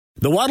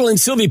The Waddle and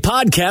Sylvie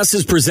podcast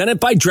is presented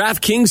by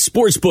DraftKings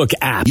Sportsbook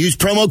app. Use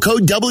promo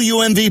code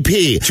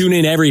WMVP. Tune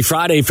in every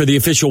Friday for the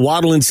official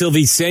Waddle and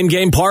Sylvie same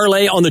game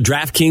parlay on the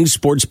DraftKings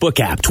Sportsbook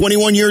app.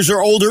 21 years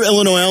or older,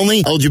 Illinois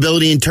only.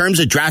 Eligibility and terms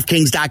at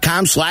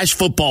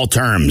DraftKings.com/football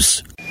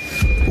terms.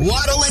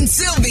 Waddle and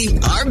Sylvie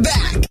are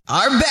back.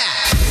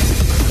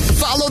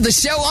 Follow the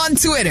show on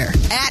Twitter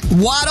at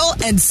Waddle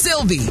and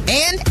Sylvie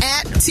and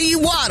at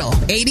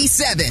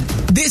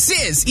TWaddle87. This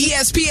is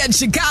ESPN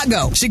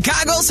Chicago,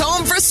 Chicago's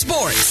home for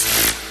sports.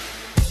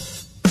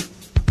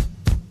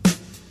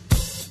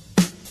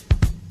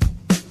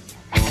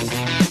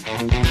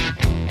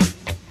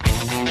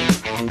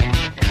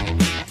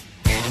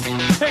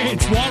 Hey,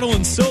 it's Waddle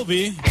and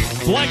Sylvie.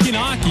 Black and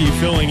Aki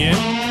filling in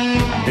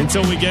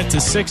until we get to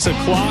 6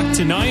 o'clock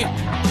tonight.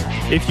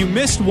 If you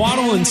missed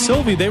Waddle and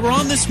Sylvie, they were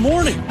on this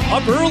morning,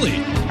 up early.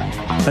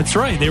 That's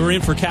right. They were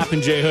in for Cap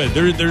and J Hood.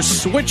 They're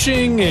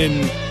switching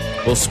and...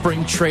 Well,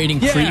 spring training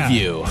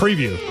preview.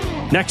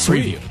 Preview. Next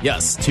week.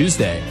 Yes,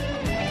 Tuesday.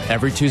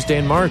 Every Tuesday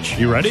in March.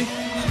 You ready?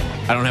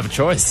 I don't have a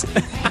choice.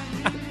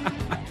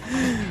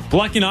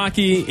 Black and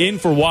Aki in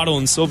for Waddle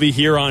and Sylvie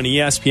here on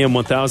ESPN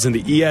 1000,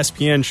 the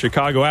ESPN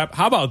Chicago app.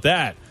 How about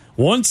that?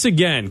 Once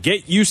again,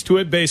 get used to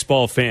it,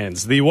 baseball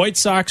fans. The White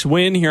Sox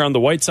win here on the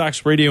White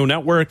Sox Radio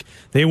Network.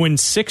 They win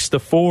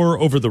 6-4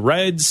 over the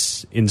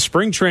Reds in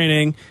spring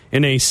training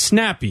in a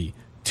snappy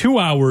 2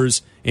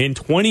 hours and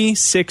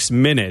 26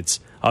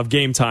 minutes of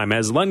game time.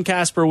 As Len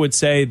Casper would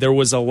say, there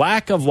was a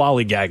lack of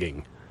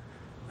lollygagging.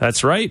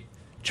 That's right.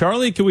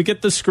 Charlie, can we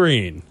get the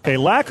screen? A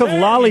lack of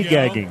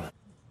lollygagging.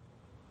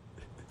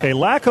 A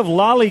lack of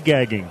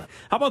lollygagging.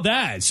 How about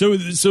that?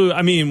 So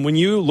I mean, when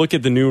you look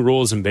at the new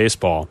rules in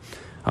baseball,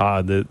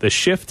 the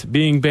shift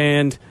being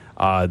banned,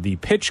 the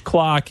pitch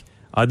clock,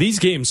 these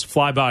games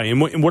fly by. And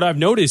what I've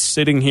noticed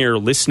sitting here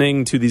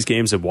listening to these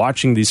games and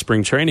watching these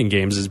spring training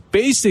games is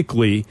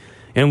basically,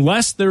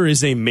 unless there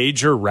is a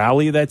major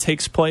rally that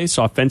takes place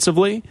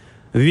offensively,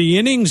 the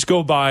innings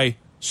go by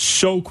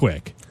so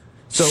quick.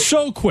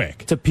 So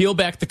quick. To peel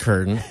back the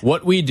curtain,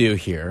 what we do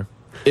here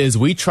is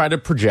we try to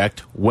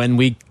project when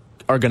we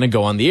are going to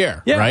go on the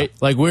air, right?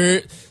 Like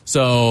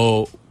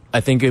so I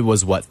think it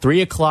was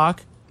 3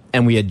 o'clock,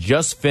 and we had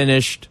just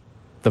finished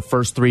the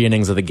first 3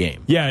 innings of the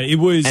game. Yeah, it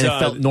was. And it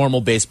felt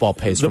normal baseball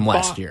pace from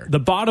last year. The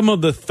bottom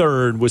of the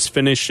third was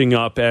finishing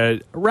up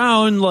at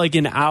around like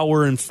an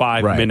hour and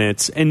 5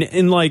 minutes.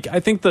 And like, I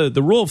think the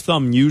rule of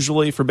thumb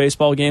usually for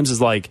baseball games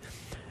is like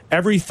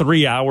every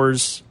 3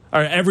 hours,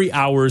 or every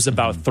hour is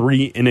about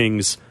 3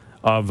 innings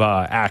of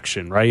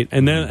action, right?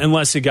 And then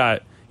unless it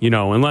got,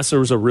 unless there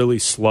was a really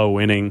slow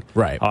inning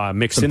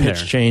mixed Some in there.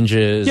 Pitch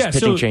changes,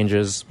 pitching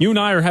changes. You and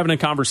I are having a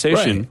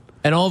conversation. Right.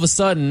 And all of a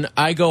sudden,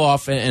 I go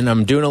off and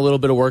I'm doing a little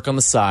bit of work on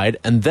the side,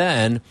 and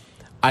then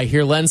I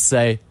hear Len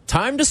say,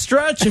 "Time to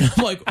stretch." And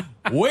I'm like,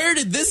 where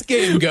did this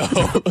game go?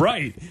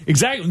 Right.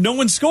 Exactly. No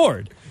one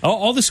scored.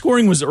 All the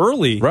scoring was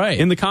early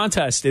in the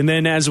contest. And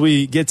then as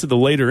we get to the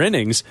later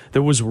innings,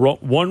 there was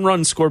 1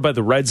 run scored by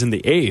the Reds in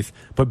the 8th.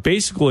 But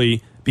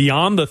basically,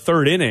 beyond the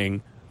 3rd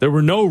inning, there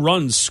were no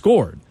runs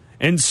scored.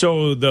 And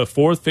so the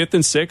 4th, 5th,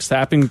 and 6th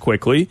happened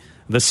quickly.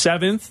 The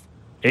 7th,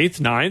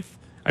 8th, 9th.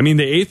 I mean,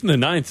 the 8th and the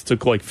 9th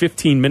took like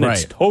 15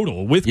 minutes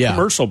total with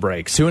commercial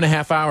breaks.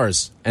 2.5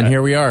 hours, and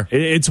here we are.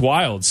 It's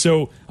wild.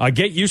 So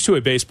get used to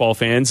it, baseball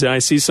fans. And I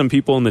see some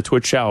people in the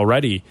Twitch chat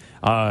already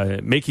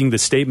making the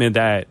statement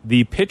that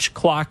the pitch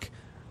clock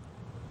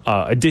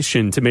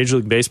addition to Major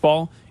League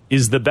Baseball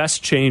is the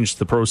best change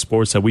to pro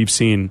sports that we've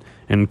seen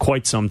in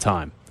quite some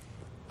time.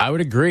 I would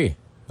agree.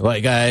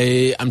 Like,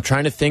 I'm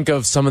trying to think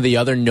of some of the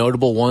other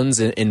notable ones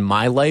in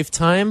my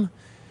lifetime.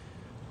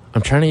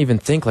 I'm trying to even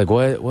think, like,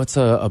 what's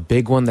a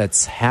big one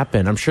that's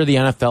happened? I'm sure the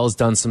NFL has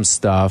done some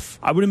stuff.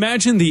 I would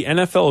imagine the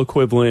NFL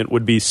equivalent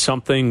would be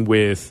something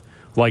with,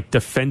 like,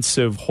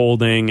 defensive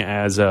holding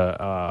as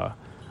a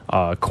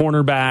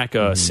cornerback,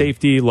 a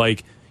safety.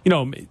 Like,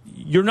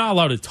 you're not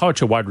allowed to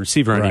touch a wide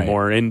receiver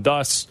anymore, and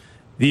thus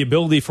the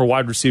ability for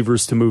wide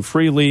receivers to move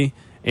freely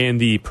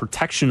and the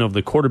protection of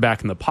the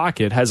quarterback in the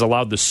pocket has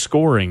allowed the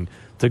scoring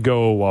to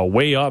go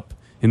way up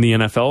in the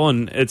NFL,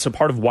 and it's a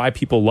part of why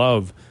people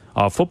love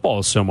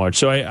football so much.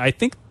 So I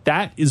think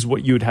that is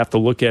what you would have to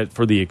look at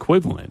for the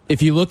equivalent.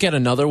 If you look at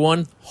another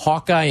one,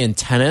 Hawkeye in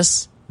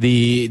tennis,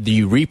 the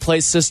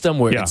replay system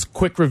where it's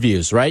quick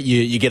reviews, right?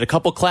 You get a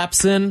couple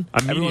claps in,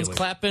 everyone's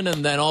clapping,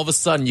 and then all of a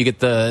sudden you get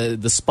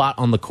the spot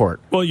on the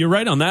court. Well, you're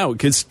right on that,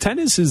 because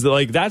tennis is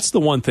that's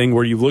the one thing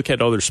where you look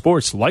at other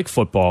sports like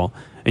football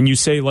and you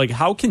say, like,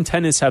 how can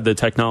tennis have the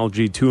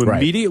technology to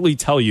immediately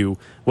tell you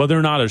whether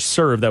or not a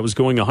serve that was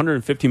going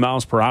 150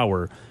 miles per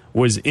hour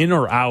was in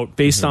or out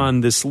based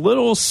on this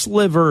little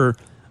sliver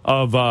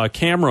of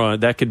camera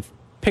that could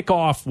pick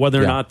off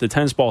whether or not the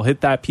tennis ball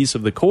hit that piece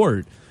of the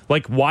court?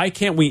 Like, why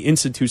can't we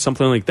institute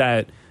something like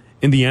that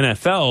in the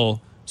NFL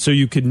so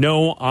you could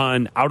know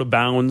on out of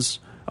bounds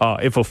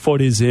if a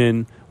foot is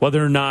in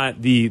whether or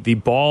not the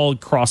ball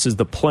crosses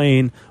the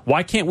plane.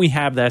 Why can't we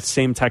have that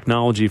same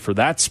technology for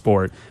that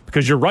sport?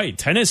 Because you're right,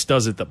 tennis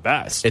does it the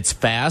best. It's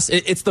fast.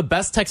 It's the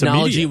best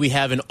technology we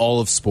have in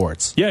all of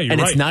sports. Yeah, you're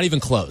and right. It's not even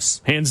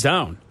close. Hands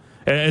down.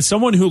 As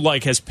someone who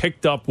has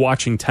picked up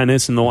watching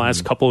tennis in the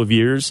last couple of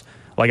years,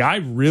 I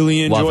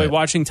really enjoy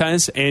watching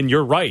tennis. And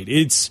you're right,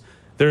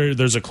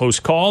 there's a close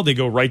call. They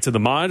go right to the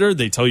monitor.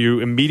 They tell you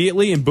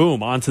immediately, and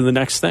boom, on to the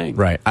next thing.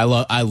 Right. I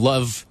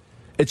love.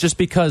 It's just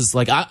because,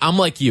 I'm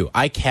like you.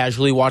 I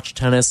casually watch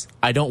tennis.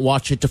 I don't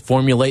watch it to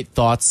formulate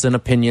thoughts and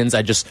opinions.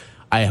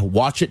 I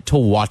watch it to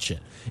watch it.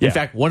 In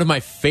fact, one of my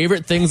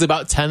favorite things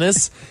about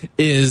tennis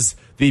is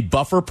the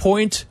buffer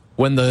point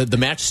when the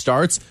match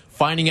starts,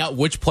 finding out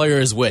which player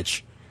is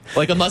which.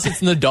 Unless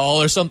it's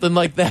Nadal or something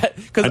like that.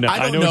 Because I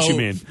don't know what you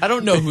mean. I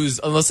don't know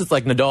unless it's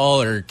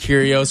Nadal or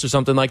Kyrgios or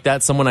something like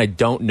that, someone I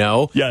don't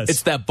know. Yes.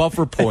 It's that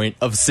buffer point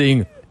of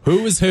seeing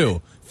who is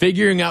who.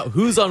 Figuring out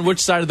who's on which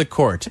side of the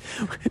court.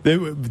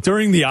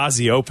 During the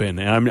Aussie Open,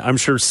 and I'm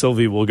sure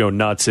Sylvie will go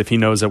nuts if he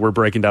knows that we're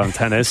breaking down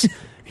tennis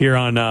here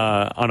on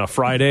a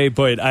Friday.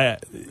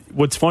 But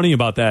what's funny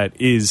about that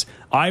is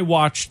I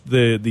watched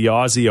the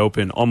Aussie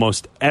Open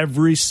almost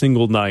every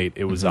single night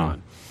it was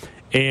on.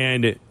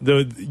 And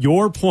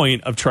your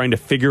point of trying to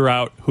figure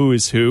out who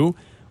is who,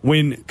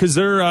 because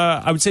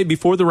I would say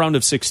before the round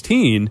of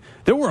 16,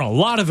 there were a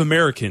lot of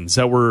Americans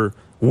that were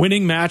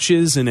winning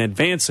matches and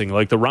advancing,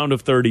 like the round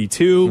of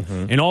 32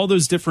 and all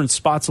those different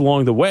spots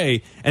along the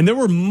way. And there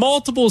were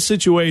multiple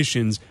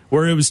situations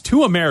where it was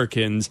two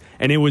Americans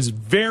and it was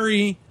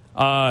very,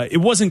 it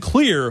wasn't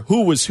clear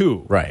who was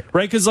who. Right.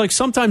 Because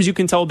sometimes you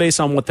can tell based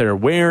on what they're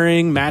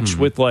wearing, matched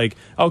with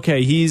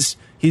okay, he's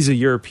a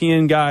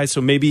European guy, so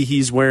maybe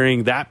he's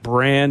wearing that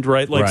brand,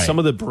 right? Some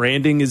of the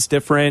branding is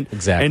different.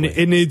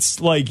 Exactly. And it's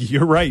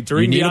you're right.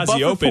 During the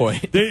Aussie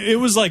Open, it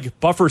was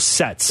buffer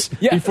sets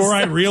before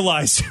I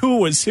realized who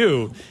was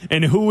who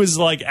and who was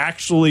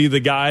actually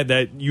the guy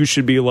that you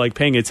should be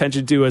paying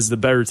attention to as the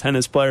better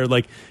tennis player.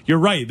 You're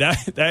right.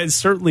 That is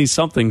certainly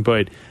something.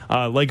 But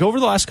over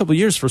the last couple of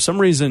years, for some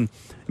reason,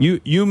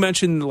 You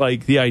mentioned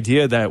the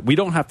idea that we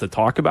don't have to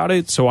talk about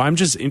it, so I'm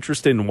just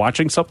interested in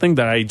watching something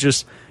that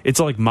it's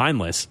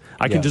mindless.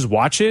 I can just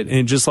watch it and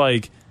it just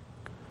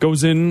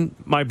goes in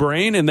my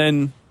brain and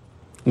then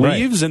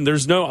leaves, and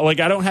there's no I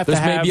don't have There's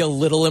to have maybe a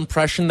little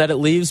impression that it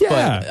leaves,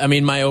 but I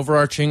mean my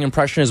overarching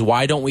impression is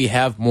why don't we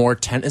have more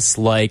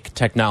tennis-like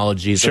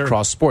technologies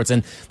across sports?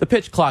 And the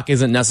pitch clock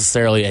isn't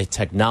necessarily a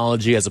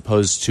technology as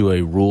opposed to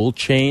a rule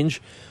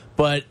change.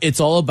 But it's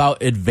all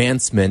about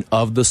advancement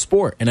of the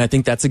sport. And I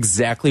think that's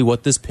exactly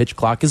what this pitch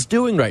clock is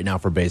doing right now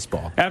for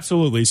baseball.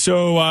 Absolutely.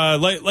 So,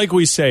 like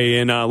we say,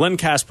 and Len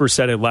Casper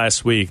said it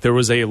last week, there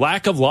was a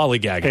lack of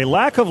lollygagging. A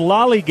lack of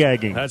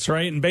lollygagging. That's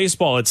right. In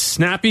baseball, it's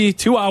snappy,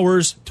 2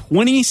 hours,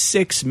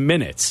 26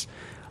 minutes.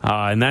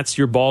 And that's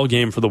your ball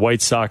game for the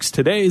White Sox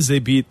today as they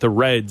beat the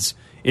Reds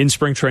in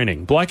spring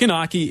training. Black and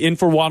Aki in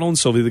for Waddle and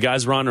Sylvie. The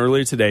guys were on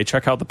earlier today.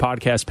 Check out the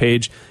podcast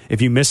page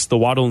if you missed the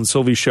Waddle and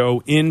Sylvie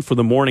show. In for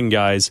the morning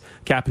guys,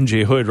 Cap and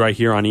J Hood right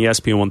here on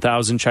ESPN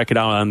 1000. Check it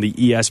out on the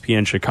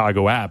ESPN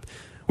Chicago app.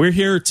 We're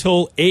here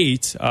till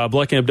 8.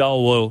 Black and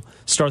Abdallah will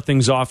start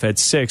things off at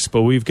 6,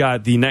 but we've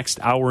got the next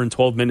hour and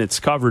 12 minutes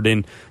covered.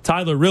 And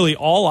Tyler, really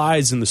all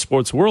eyes in the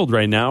sports world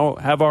right now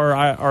have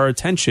our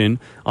attention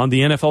on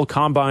the NFL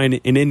Combine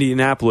in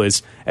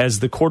Indianapolis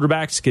as the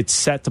quarterbacks get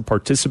set to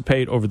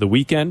participate over the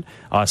weekend.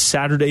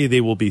 Saturday,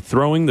 they will be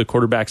throwing, the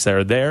quarterbacks that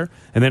are there.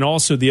 And then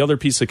also the other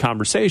piece of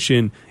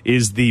conversation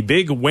is the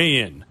big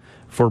weigh-in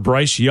for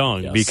Bryce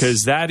Young,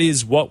 because that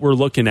is what we're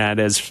looking at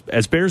as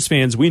Bears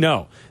fans. We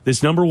know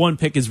this number one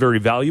pick is very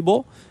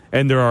valuable,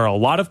 and there are a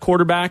lot of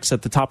quarterbacks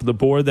at the top of the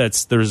board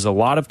there's a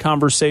lot of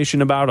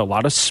conversation about, a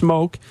lot of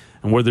smoke,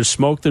 and where there's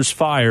smoke, there's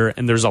fire,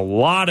 and there's a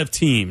lot of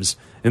teams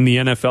in the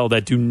NFL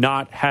that do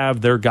not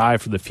have their guy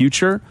for the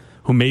future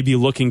who may be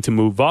looking to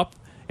move up.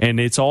 And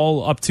it's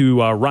all up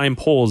to Ryan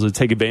Poles to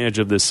take advantage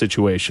of this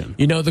situation.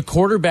 You know, the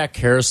quarterback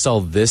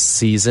carousel this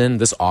season,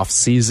 this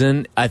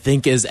offseason, I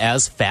think is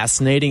as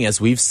fascinating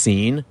as we've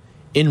seen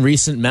in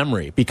recent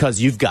memory, because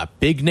you've got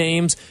big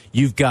names,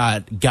 you've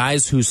got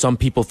guys who some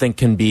people think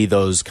can be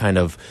those kind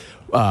of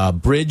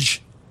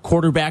bridge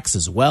quarterbacks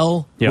as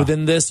well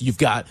within this. You've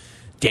got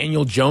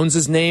Daniel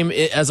Jones's name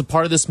as a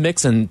part of this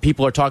mix, and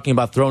people are talking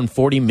about throwing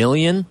 $40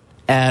 million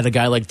at a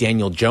guy like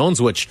Daniel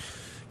Jones, which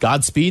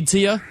Godspeed to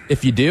you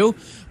if you do.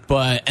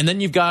 And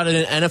then you've got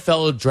an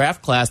NFL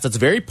draft class that's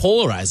very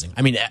polarizing.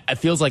 I mean, it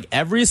feels like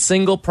every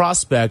single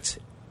prospect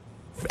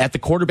at the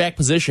quarterback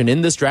position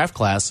in this draft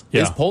class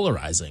is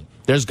polarizing.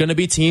 There's going to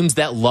be teams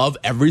that love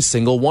every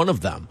single one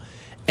of them.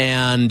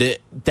 And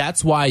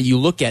that's why you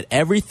look at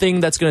everything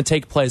that's going to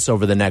take place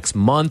over the next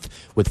month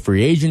with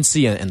free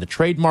agency and the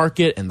trade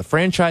market and the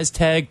franchise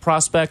tag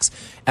prospects.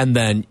 And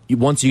then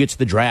once you get to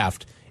the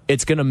draft,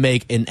 it's going to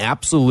make an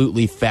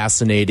absolutely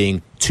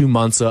fascinating 2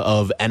 months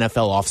of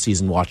NFL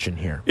offseason watching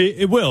here.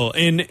 It will.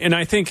 And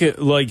I think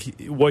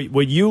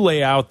what you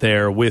lay out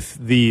there with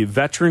the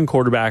veteran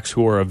quarterbacks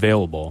who are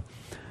available,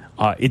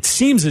 it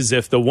seems as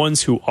if the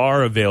ones who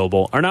are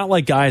available are not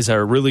like guys that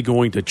are really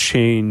going to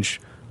change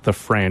the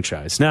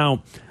franchise.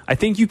 Now, I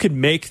think you could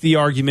make the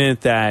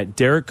argument that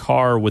Derek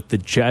Carr with the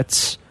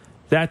Jets,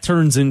 that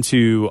turns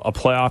into a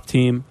playoff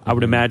team, I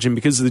would imagine,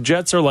 because the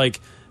Jets are like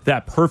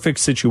that perfect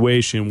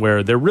situation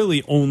where they're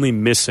really only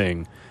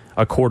missing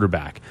a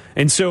quarterback.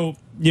 And so,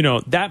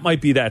 that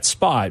might be that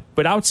spot.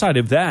 But outside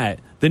of that,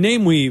 the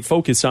name we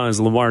focus on is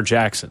Lamar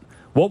Jackson.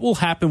 What will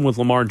happen with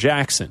Lamar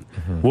Jackson?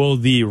 Will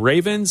the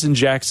Ravens and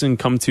Jackson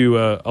come to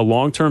a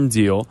long-term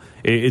deal?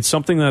 It's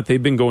something that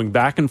they've been going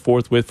back and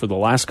forth with for the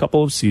last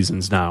couple of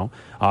seasons now.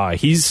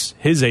 He's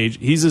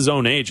his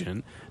own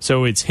agent,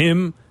 so it's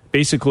him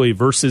basically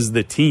versus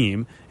the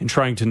team in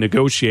trying to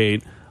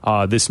negotiate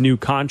this new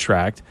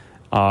contract.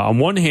 On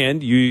one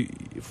hand,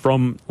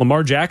 from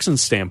Lamar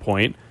Jackson's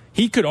standpoint,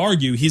 he could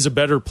argue he's a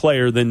better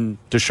player than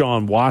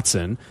Deshaun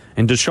Watson,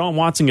 and Deshaun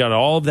Watson got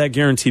all of that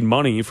guaranteed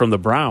money from the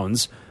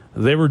Browns.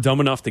 They were dumb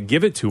enough to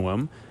give it to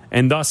him,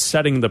 and thus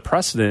setting the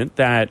precedent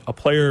that a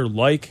player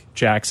like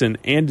Jackson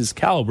and his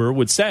caliber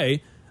would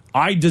say,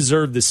 I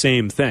deserve the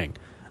same thing.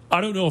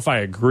 I don't know if I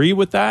agree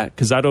with that,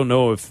 because I don't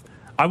know if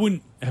I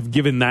wouldn't have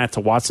given that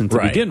to Watson to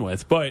begin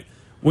with. But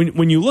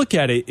when you look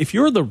at it, if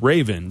you're the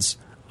Ravens,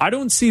 I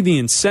don't see the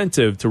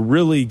incentive to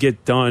really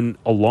get done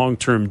a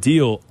long-term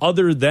deal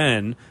other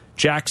than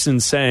Jackson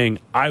saying,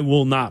 I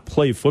will not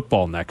play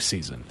football next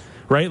season.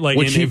 Right?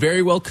 Which he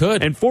very well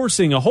could. And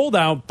forcing a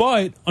holdout,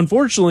 but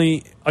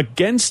unfortunately,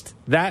 against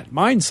that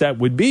mindset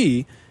would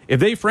be if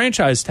they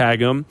franchise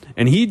tag him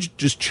and he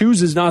just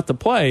chooses not to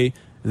play,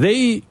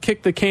 they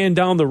kick the can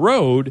down the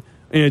road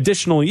an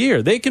additional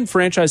year. They can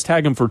franchise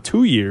tag him for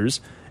 2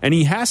 years, and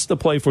he has to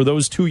play for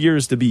those 2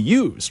 years to be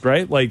used,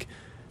 right?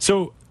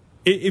 So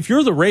if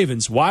you're the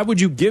Ravens, why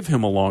would you give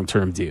him a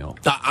long-term deal?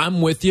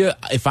 I'm with you.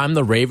 If I'm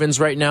the Ravens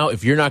right now,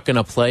 if you're not going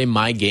to play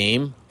my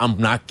game, I'm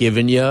not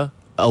giving you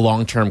a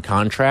long-term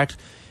contract.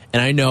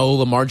 And I know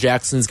Lamar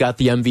Jackson's got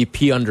the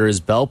MVP under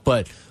his belt,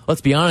 but let's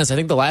be honest, I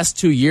think the last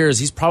 2 years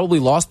he's probably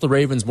lost the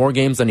Ravens more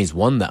games than he's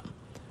won them.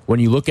 When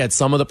you look at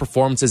some of the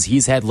performances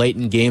he's had late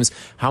in games,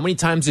 how many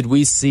times did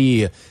we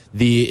see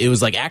it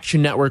was like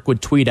Action Network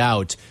would tweet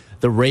out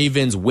the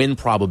Ravens win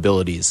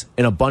probabilities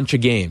in a bunch of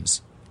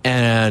games,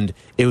 and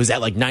it was at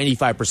like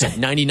 95%,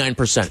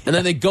 99%, and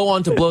then they go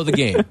on to blow the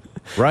game.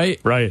 Right?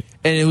 Right.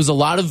 And it was a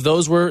lot of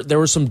those where there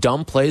were some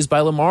dumb plays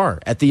by Lamar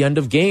at the end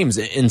of games.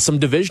 In some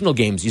divisional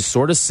games, you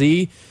sort of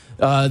see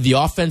the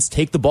offense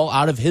take the ball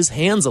out of his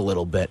hands a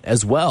little bit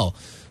as well.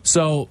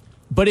 So,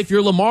 but if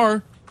you're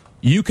Lamar,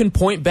 you can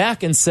point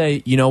back and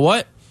say, you know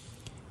what?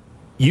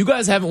 You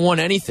guys haven't won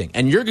anything,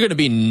 and you're going to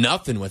be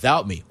nothing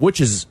without me,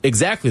 which is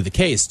exactly the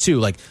case, too.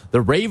 Like,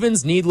 the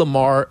Ravens need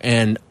Lamar,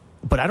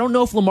 but I don't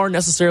know if Lamar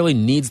necessarily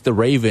needs the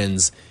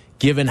Ravens,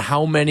 given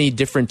how many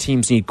different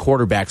teams need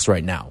quarterbacks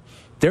right now.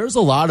 There's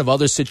a lot of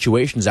other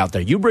situations out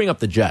there. You bring up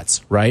the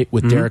Jets, right,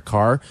 with Derek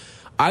Carr.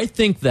 I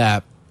think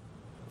that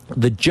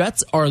the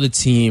Jets are the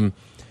team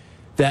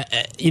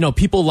that,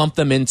 people lump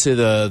them into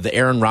the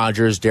Aaron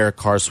Rodgers, Derek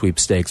Carr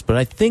sweepstakes. But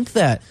I think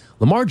that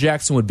Lamar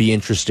Jackson would be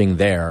interesting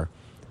there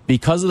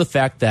because of the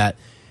fact that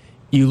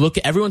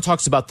everyone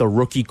talks about the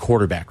rookie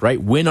quarterback,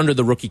 right? Win under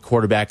the rookie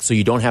quarterback so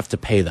you don't have to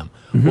pay them.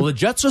 Well, the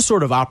Jets are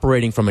sort of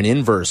operating from an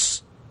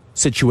inverse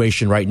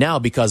situation right now,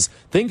 because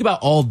think about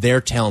all their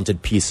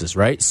talented pieces,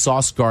 right?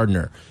 Sauce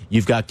Gardner,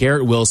 you've got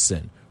Garrett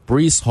Wilson,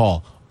 Breece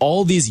Hall,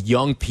 all these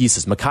young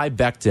pieces, Mekhi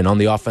Becton on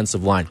the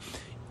offensive line.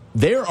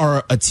 They're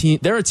a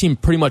team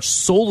pretty much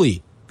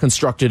solely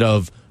constructed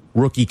of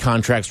rookie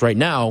contracts right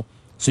now,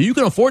 so you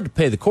can afford to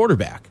pay the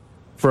quarterback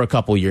for a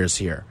couple years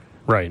here.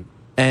 Right.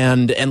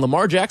 And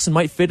Lamar Jackson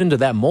might fit into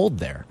that mold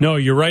there. No,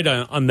 you're right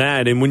on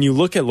that. And when you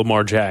look at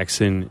Lamar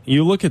Jackson,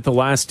 you look at the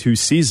last 2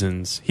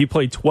 seasons, he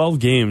played 12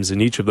 games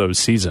in each of those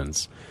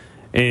seasons.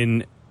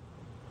 And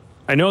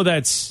I know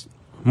that's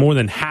more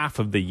than half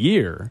of the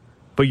year,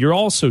 but you're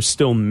also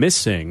still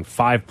missing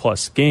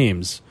 5+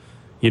 games,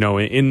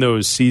 in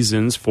those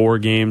seasons, 4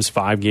 games,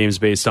 5 games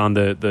based on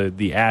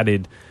the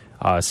added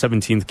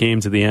 17th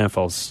game to the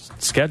NFL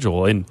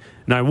schedule. And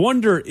I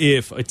wonder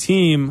if a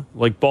team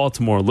like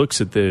Baltimore looks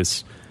at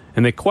this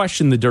and they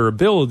question the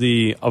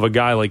durability of a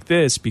guy like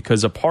this,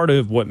 because a part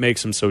of what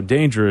makes him so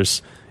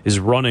dangerous is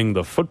running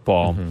the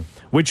football,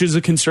 which is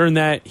a concern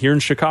that here in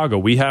Chicago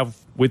we have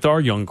with our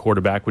young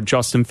quarterback, with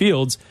Justin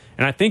Fields.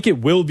 And I think it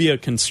will be a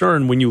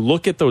concern when you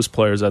look at those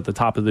players at the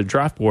top of the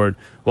draft board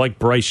like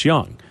Bryce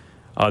Young.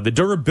 The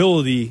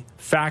durability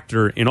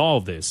factor in all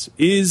of this.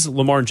 Is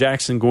Lamar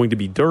Jackson going to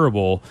be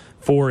durable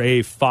for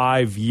a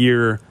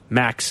 5-year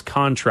max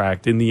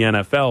contract in the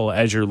NFL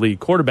as your lead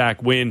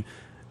quarterback when,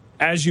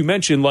 as you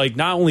mentioned,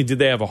 not only did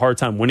they have a hard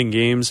time winning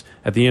games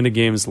at the end of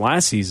games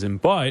last season,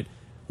 but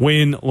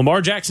when Lamar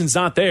Jackson's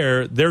not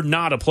there, they're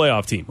not a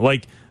playoff team.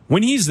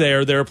 When he's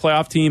there, they're a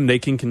playoff team. They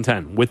can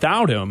contend.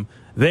 Without him,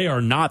 they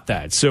are not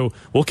that. So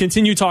we'll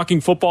continue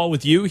talking football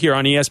with you here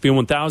on ESPN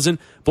 1000.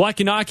 Black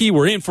and Aki,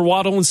 we're in for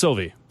Waddle and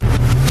Sylvie.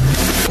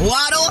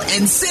 Waddle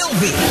and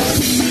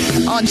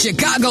Sylvie on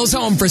Chicago's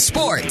home for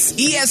sports,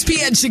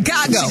 ESPN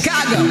Chicago.